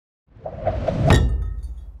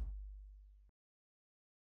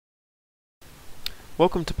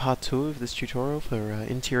Welcome to part 2 of this tutorial for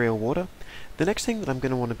interior water. The next thing that I'm going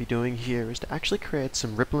to want to be doing here is to actually create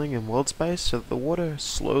some rippling in world space so that the water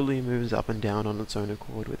slowly moves up and down on its own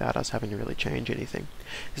accord without us having to really change anything.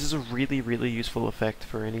 This is a really useful effect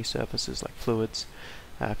for any surfaces like fluids.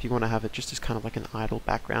 If you want to have it just as kind of like an idle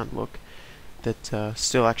background look that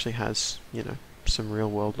still actually has, some real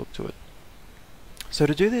world look to it. So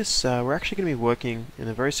to do this, we're actually going to be working in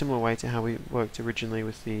a very similar way to how we worked originally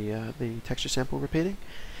with the texture sample repeating.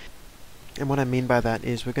 And what I mean by that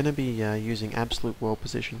is we're going to be using absolute world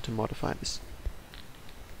position to modify this.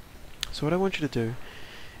 So what I want you to do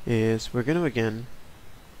is we're going to again,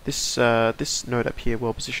 this node up here,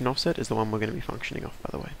 world position offset, is the one we're going to be functioning off, by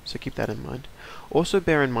the way. So keep that in mind. Also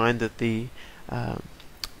bear in mind that the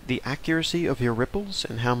accuracy of your ripples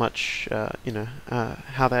and how much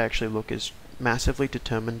how they actually look is massively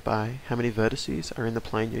determined by how many vertices are in the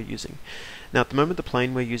plane you're using. Now at the moment the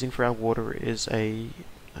plane we're using for our water is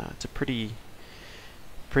it's a pretty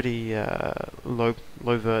low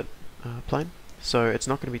vert plane, so it's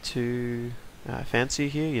not going to be too fancy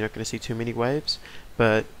here. You're not going to see too many waves,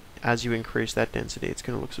 but as you increase that density it's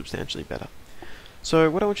going to look substantially better. So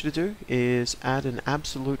what I want you to do is add an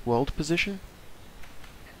absolute world position,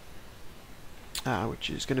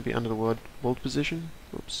 which is going to be under the word world position.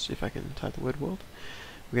 Oops, if I can type the word world.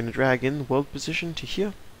 We're going to drag in the world position to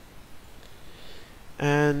here.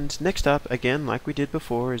 And next up, again, like we did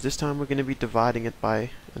before, is this time we're going to be dividing it by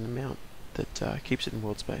an amount that keeps it in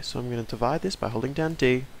world space. So I'm going to divide this by holding down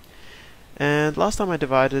D. And last time I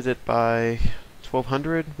divided it by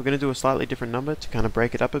 1200. We're going to do a slightly different number to kind of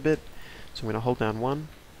break it up a bit. So I'm going to hold down 1.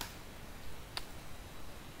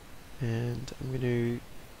 And I'm going to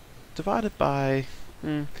divide it by,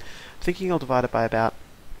 I'm thinking I'll divide it by about,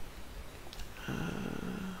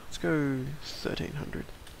 let's go 1300.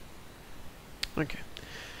 Okay,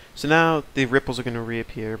 so now the ripples are going to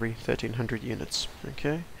reappear every 1300 units.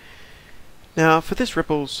 Okay, now for this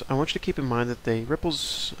ripples, I want you to keep in mind that the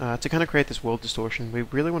ripples, to kind of create this world distortion, we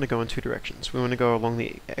really want to go in two directions. We want to go along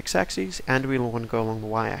the x-axis and we want to go along the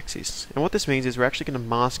y-axis. And what this means is we're actually going to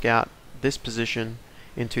mask out this position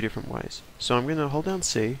in two different ways. So I'm going to hold down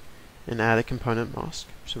C and add a component mask.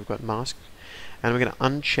 So we've got mask, and we're going to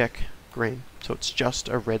uncheck green, so it's just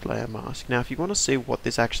a red layer mask. Now if you want to see what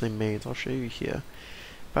this actually means, I'll show you here.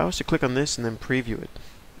 If I was to click on this and then preview it,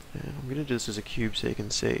 and I'm going to do this as a cube so you can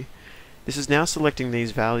see, this is now selecting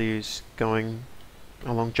these values going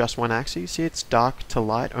along just one axis. See, it's dark to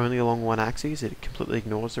light only along one axis, it completely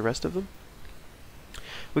ignores the rest of them.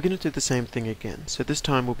 We're going to do the same thing again. So this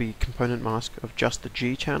time will be component mask of just the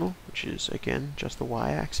G channel, which is again just the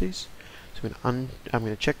y-axis. So I'm going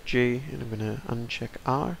to check G and I'm going to uncheck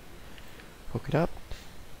R, hook it up,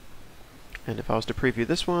 and if I was to preview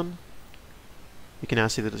this one, you can now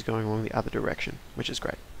see that it's going along the other direction, which is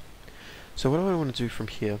great. So what I want to do from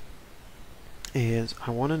here is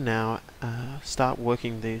I want to now start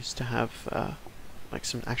working these to have like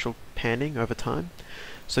some actual panning over time.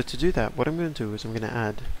 So to do that, what I'm going to do is I'm going to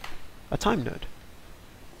add a time node.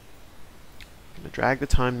 I'm going to drag the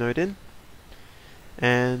time node in,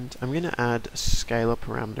 and I'm going to add a scalar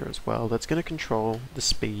parameter as well that's going to control the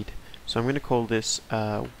speed. So I'm going to call this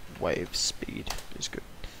wave speed is good.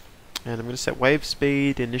 And I'm going to set wave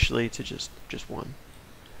speed initially to just 1.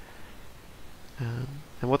 And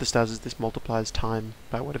what this does is this multiplies time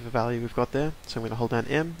by whatever value we've got there. So I'm going to hold down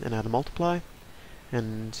M and add a multiply,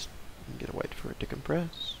 and I'm going to wait for it to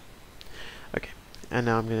compress. Okay, and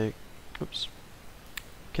now I'm going to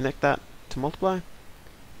connect that to multiply,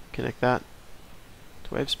 connect that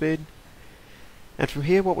to wave speed, and from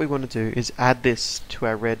here what we want to do is add this to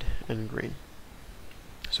our red and green.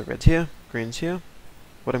 So red's here, green's here.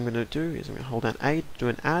 What I'm going to do is I'm going to hold down A, do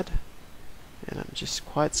an add, and I'm just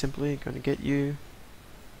quite simply going to get you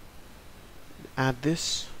add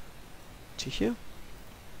this to here.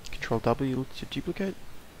 Control W to duplicate,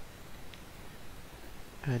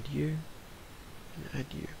 add you, and add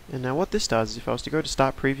you. And now what this does is if I was to go to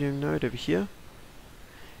start previewing node over here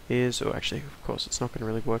is, oh actually of course it's not going to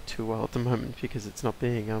really work too well at the moment because it's not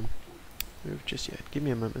being moved just yet. Give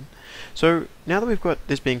me a moment. So now that we've got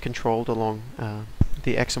this being controlled along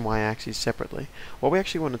the x and y axes separately, what we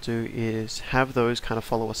actually want to do is have those kind of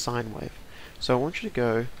follow a sine wave. So I want you to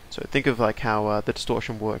go, so think of like how the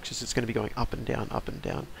distortion works, is it's going to be going up and down, up and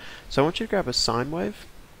down. So I want you to grab a sine wave,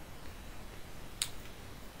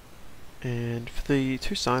 and for the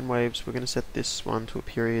two sine waves we're going to set this one to a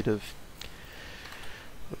period of,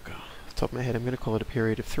 off the top of my head I'm going to call it a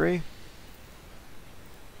period of 3.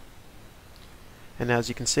 And as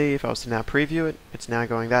you can see, if I was to now preview it, it's now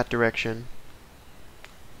going that direction.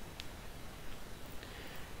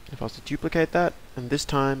 If I was to duplicate that, And this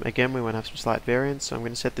time, again, we want to have some slight variance, so I'm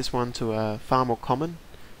going to set this one to far more common.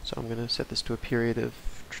 So I'm going to set this to a period of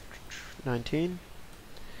 19.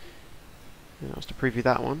 And I was to preview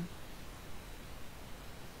that one.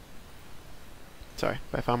 Sorry,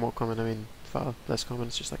 by far more common I mean far less common,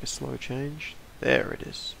 it's just like a slow change. There it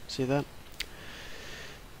is. See that?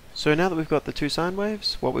 So now that we've got the two sine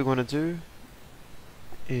waves, what we want to do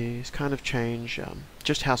is kind of change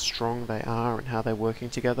just how strong they are and how they're working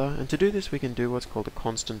together. And to do this we can do what's called a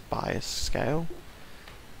constant bias scale.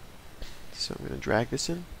 So I'm going to drag this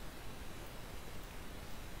in.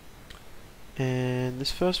 And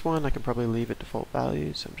this first one I can probably leave at default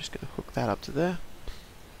value, so I'm just going to hook that up to there.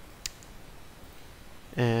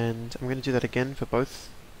 And I'm going to do that again for both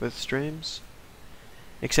streams.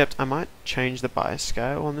 Except I might change the bias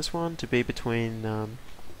scale on this one to be between, I'll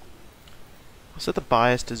set the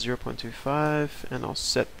bias to 0.25 and I'll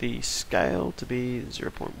set the scale to be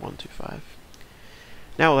 0.125.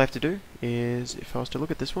 Now all I have to do is, if I was to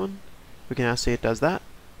look at this one, we can now see it does that.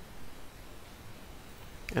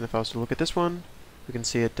 And if I was to look at this one, we can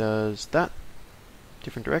see it does that.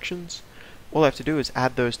 Different directions. All I have to do is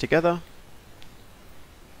add those together.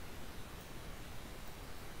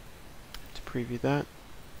 To preview that.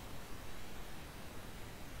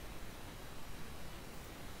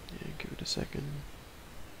 Give it a second.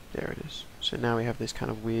 There it is. So now we have this kind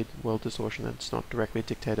of weird world distortion that's not directly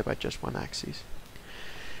dictated by just one axis.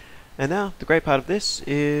 And now, the great part of this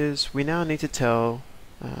is we now need to tell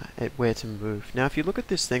it where to move. Now if you look at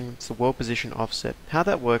this thing, it's the world position offset. How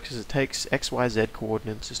that works is it takes x, y, z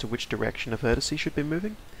coordinates as to which direction a vertice should be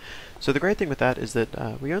moving. So the great thing with that is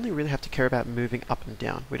that we only really have to care about moving up and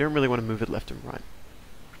down. We don't really want to move it left and right.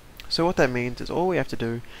 So what that means is all we have to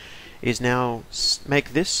do is now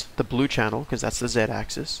make this the blue channel, because that's the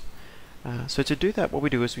z-axis. So to do that, what we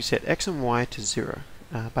do is we set x and y to 0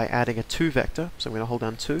 by adding a 2 vector. So I'm going to hold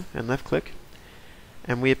down 2 and left click,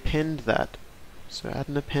 and we append that. So add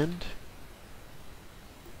an append.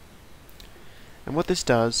 And what this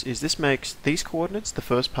does is this makes these coordinates the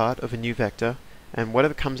first part of a new vector, and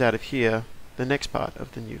whatever comes out of here, the next part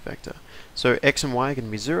of the new vector. So x and y are going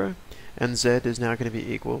to be 0, and z is now going to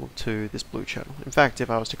be equal to this blue channel. In fact, if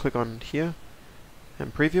I was to click on here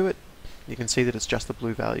and preview it, you can see that it's just the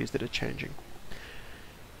blue values that are changing.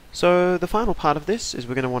 So the final part of this is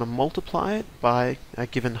we're going to want to multiply it by a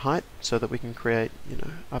given height so that we can create,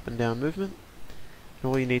 up and down movement. And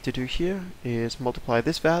all you need to do here is multiply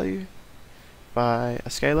this value by a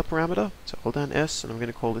scalar parameter. So hold down S, and I'm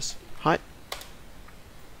going to call this height.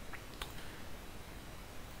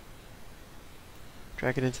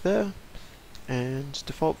 Drag it into there, and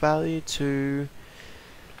default value to,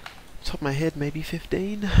 top of my head, maybe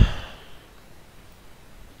 15. And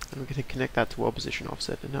we're going to connect that to world position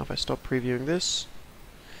offset. And now if I stop previewing this,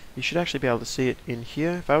 you should actually be able to see it in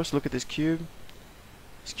here. If I was to look at this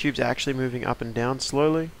cube's actually moving up and down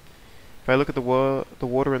slowly. If I look at the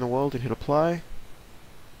water in the world and hit apply,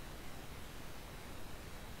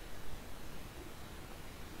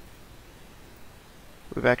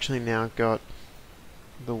 we've actually now got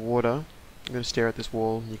the water. I'm going to stare at this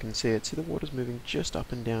wall and you can see it. See, the water's moving just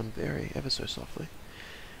up and down ever so softly.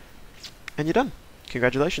 And you're done.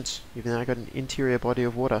 Congratulations. You've now got an interior body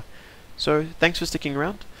of water. So thanks for sticking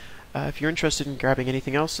around. If you're interested in grabbing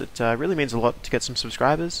anything else, it really means a lot to get some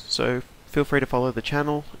subscribers. So feel free to follow the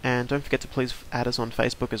channel, and don't forget to please add us on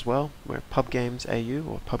Facebook as well. We're Pub Games AU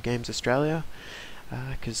or Pub Games Australia,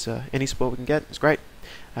 because any support we can get is great.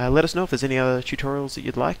 Let us know if there's any other tutorials that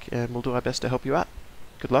you'd like, and we'll do our best to help you out.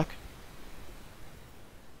 Good luck.